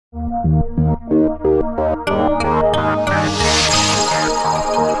So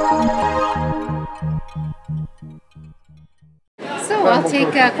I'll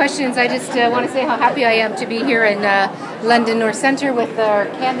take questions. I just want to say how happy I am to be here in London North Centre with our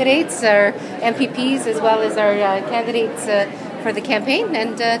candidates, our MPPs, as well as our candidates for the campaign,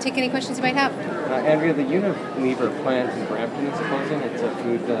 and take any questions you might have. Andrea, the Unilever plant in Brampton is closing. It's a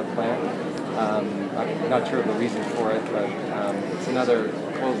food plant. I'm not sure of the reason for it, but it's another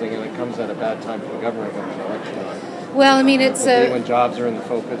closing, and it comes at a bad time for the government with an election on. Well, I mean, it's when jobs are in the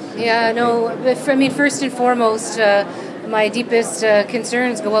focus. Yeah, no. I mean, first and foremost, my deepest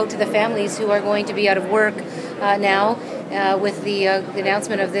concerns go out to the families who are going to be out of work now with the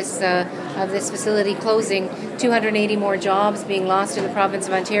announcement of this facility closing. 280 more jobs being lost in the province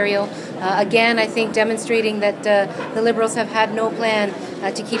of Ontario. Again, I think demonstrating that the Liberals have had no plan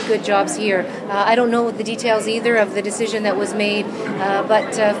to keep good jobs here. I don't know the details either of the decision that was made,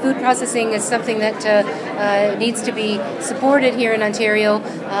 but food processing is something that needs to be supported here in Ontario,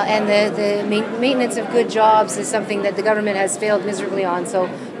 and the maintenance of good jobs is something that the government has failed miserably on. So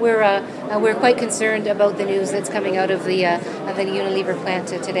we're quite concerned about the news that's coming out of the Unilever plant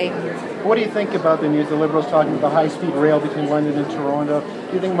today. What do you think about the news? The Liberals talking about the high-speed rail between London and Toronto.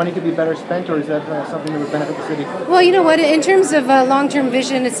 Do you think money could be better spent, or is that something that would benefit the city? Well, you know what? In terms of long-term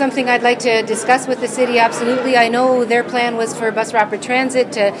vision, it's something I'd like to discuss with the city. Absolutely, I know their plan was for bus rapid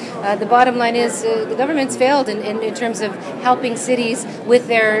transit. The bottom line is the government's failed in terms of helping cities with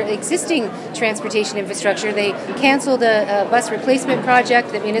their existing transportation infrastructure. They cancelled a bus replacement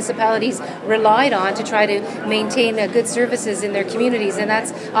project that municipalities relied on to try to maintain good services in their communities, and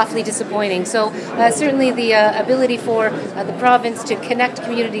that's awfully disappointing. So certainly the ability for the province to connect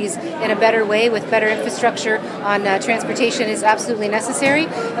communities in a better way with better infrastructure on transportation is absolutely necessary.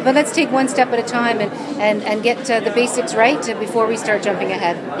 But let's take one step at a time and get the basics right before we start jumping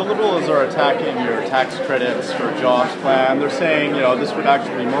ahead. The Liberals are attacking your tax credits for jobs plan. They're saying, this would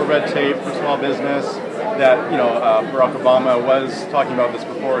actually be more red tape for small business. That Barack Obama was talking about this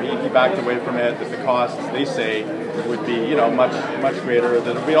before. He backed away from it. That the costs, they say, would be much greater. That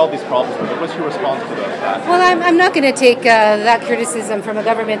there'll be all these problems with it. What's your response to that? Well, I'm not going to take that criticism from a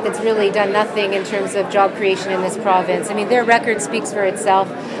government that's really done nothing in terms of job creation in this province. I mean, their record speaks for itself.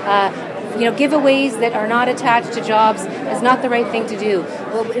 Giveaways that are not attached to jobs is not the right thing to do.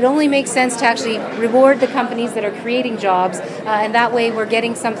 Well, it only makes sense to actually reward the companies that are creating jobs, and that way we're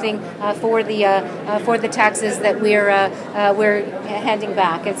getting something for the taxes that we're handing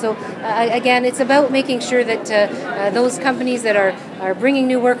back. And so again, it's about making sure that those companies that are bringing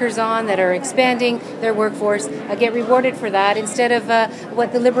new workers on, that are expanding their workforce, get rewarded for that instead of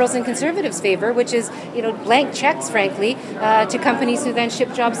what the Liberals and Conservatives favor, which is blank checks, frankly, to companies who then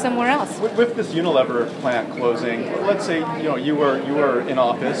ship jobs somewhere else. With this Unilever plant closing, let's say you were in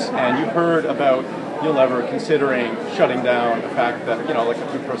office and you heard about Unilever considering shutting down a fact that like a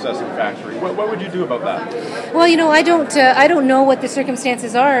food processing factory. What would you do about that? Well, I don't know what the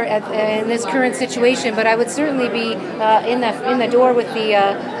circumstances are in this current situation, but I would certainly be in the door with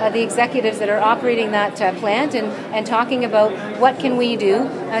the executives that are operating that plant and talking about what can we do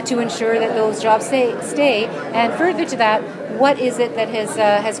to ensure that those jobs stay, and further to that, what is it that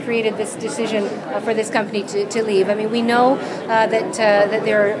has created this decision for this company to leave? I mean, we know that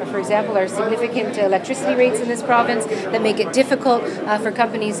there, for example, are significant electricity rates in this province that make it difficult for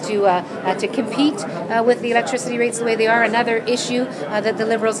companies to compete with the electricity rates the way they are. Another issue that the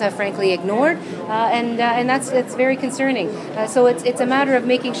Liberals have frankly ignored, and that's very concerning. So it's a matter of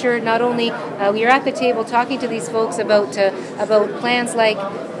making sure not only we are at the table talking to these folks about plans like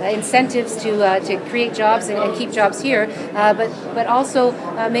incentives to create jobs and keep jobs here, but also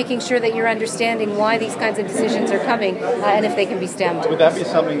making sure that you're understanding why these kinds of decisions are coming and if they can be stemmed. Would that be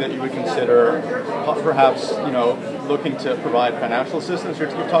something that you would consider, perhaps, looking to provide financial assistance?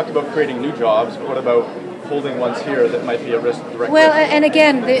 You've talked about creating new jobs. What about holding ones here that might be a risk directly? Well, and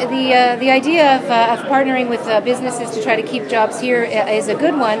again, the idea of partnering with businesses to try to keep jobs here is a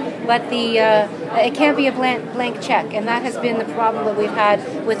good one, but it can't be a blank check, and that has been the problem that we've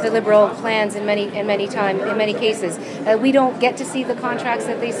had with the Liberal plans in many cases. We don't get to see the contracts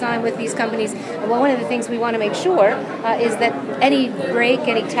that they sign with these companies. Well, one of the things we want to make sure is that any break,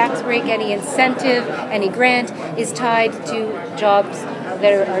 any tax break, any incentive, any grant is tied to jobs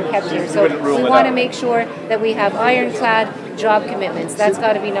that are kept here. So we want to make sure that we have ironclad job commitments. That's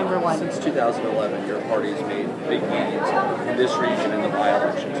got to be number one. Since 2011, your party has made big gains in this region in the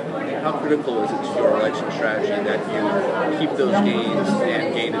by-elections. How critical is it to your election strategy that you keep those gains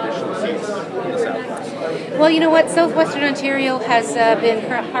and gain additional seats in the Southwest? Well, you know what? Southwestern Ontario has been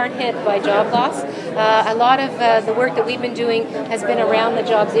hard hit by job loss. a lot of the work that we've been doing has been around the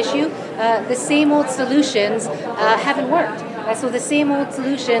jobs issue. The same old solutions haven't worked. So the same old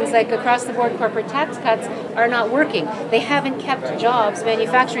solutions like across-the-board corporate tax cuts are not working. They haven't kept jobs,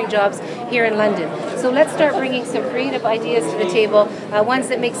 manufacturing jobs, here in London. So let's start bringing some creative ideas to the table, ones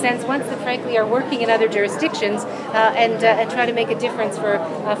that make sense, ones that frankly are working in other jurisdictions, and try to make a difference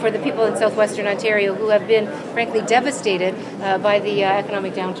for the people in southwestern Ontario who have been frankly devastated by the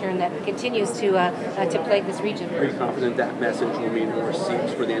economic downturn that continues to plague this region. Are you confident that message will mean more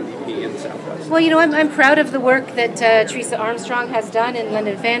seats for the NDP in the Southwest? Well, I'm proud of the work that Teresa Armstrong has done in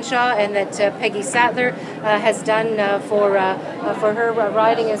London Fanshawe, and that Peggy Sattler has done for her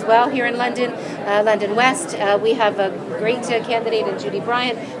riding as well here in London, London West. We have a great candidate in Judy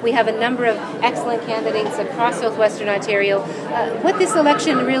Bryant. We have a number of excellent candidates across southwestern Ontario. What this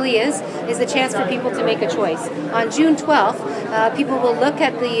election really is a chance for people to make a choice. On June 12th, people will look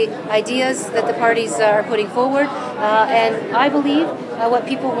at the ideas that the parties are putting forward, and I believe what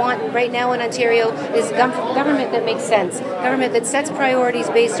people want right now in Ontario is government that makes sense, government that sets priorities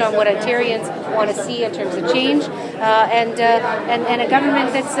based on what Ontarians want to see in terms of change, and a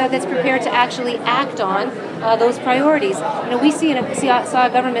government that's prepared to actually act on those priorities. We saw a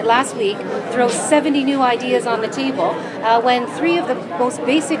government last week throw 70 new ideas on the table when 3 of the most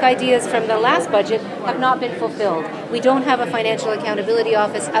basic ideas from the last budget have not been fulfilled. We don't have a financial accountability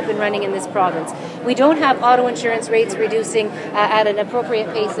office up and running in this province. We don't have auto insurance rates reducing at an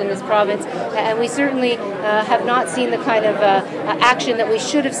appropriate pace in this province, and we certainly have not seen the kind of action that we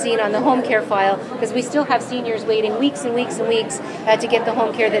should have seen on the home care file, because we still have seniors waiting weeks and weeks and weeks to get the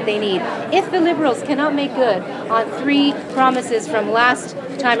home care that they need. If the Liberals cannot make good on 3 promises from last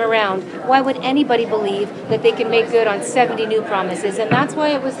time around, why would anybody believe that they can make good on 70 new promises? And that's why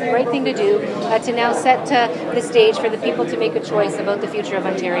it was the right thing to do to now set the stage for the people to make a choice about the future of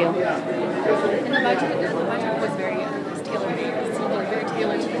Ontario. And the budget was very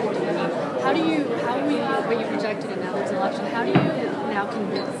tailored to the community. How when you projected in this election, how do you now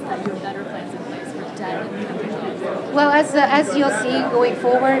convince that you have better plans in place for debt and jobs? Well, as you'll see going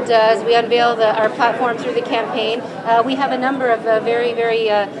forward, as we unveil our platform through the campaign, we have a number of very, very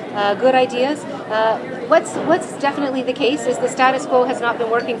good ideas. What's definitely the case is the status quo has not been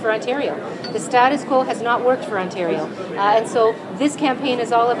working for Ontario. The status quo has not worked for Ontario. And so this campaign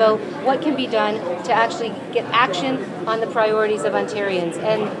is all about what can be done to actually get action on the priorities of Ontarians.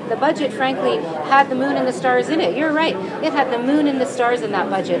 And the budget, frankly, had the moon and the stars in it. You're right. It had the moon and the stars in that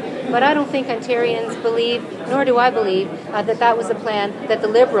budget. But I don't think Ontarians believe, nor do I believe, that was a plan that the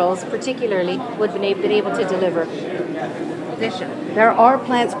Liberals particularly would have been able to deliver. There are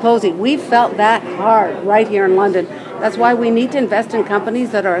plants closing. We felt that hard right here in London. That's why we need to invest in companies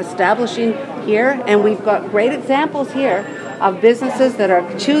that are establishing here, and we've got great examples here of businesses that are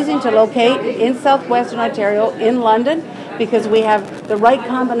choosing to locate in southwestern Ontario, in London, because we have the right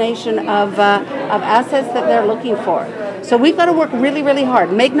combination of assets that they're looking for. So we've got to work really, really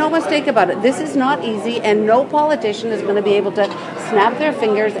hard. Make no mistake about it. This is not easy, and no politician is going to be able to snap their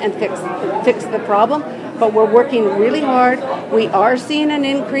fingers and fix the problem. But we're working really hard. We are seeing an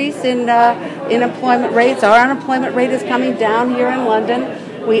increase in employment rates. Our unemployment rate is coming down here in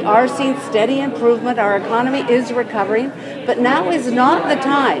London. We are seeing steady improvement. Our economy is recovering. But now is not the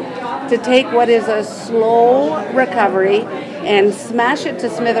time to take what is a slow recovery and smash it to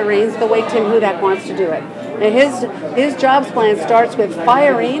smithereens the way Tim Hudak wants to do it. Now his jobs plan starts with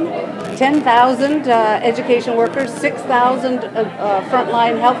firing 10,000 education workers, 6,000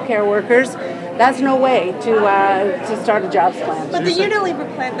 frontline healthcare workers. That's no way to start a jobs plan. But the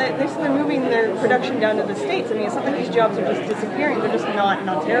Unilever plant, they're moving their production down to the States. I mean, it's not like these jobs are just disappearing. They're just not in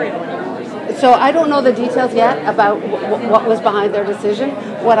Ontario anymore. So I don't know the details yet about what was behind their decision.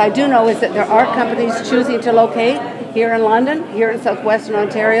 What I do know is that there are companies choosing to locate here in London, here in southwestern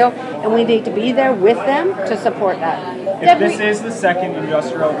Ontario, and we need to be there with them to support that. If this is the second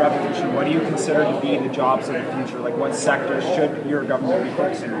industrial revolution, what do you consider to be the jobs of the future? Like, what sectors should your government be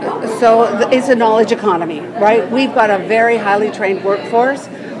focusing on? So it's a knowledge economy, right? We've got a very highly trained workforce.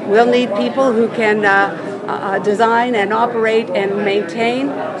 We'll need people who can design and operate and maintain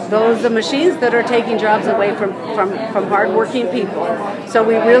those machines that are taking jobs away from hardworking people. So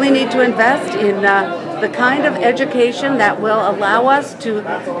we really need to invest in the kind of education that will allow us to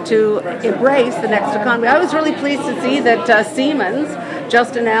embrace the next economy. I was really pleased to see that Siemens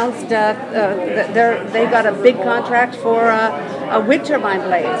just announced that they got a big contract for wind turbine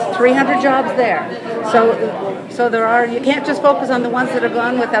blades, 300 jobs there. So there are. You can't just focus on the ones that are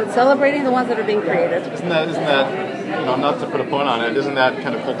gone without celebrating the ones that are being created. Isn't that not to put a point on it, isn't that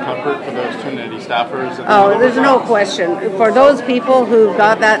kind of full comfort for those Trinity staffers? Oh, there's no question. For those people who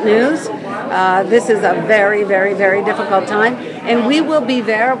got that news, This is a very, very, very difficult time, and we will be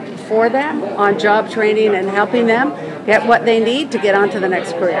there for them on job training and helping them get what they need to get on to the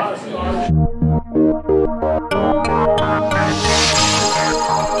next career.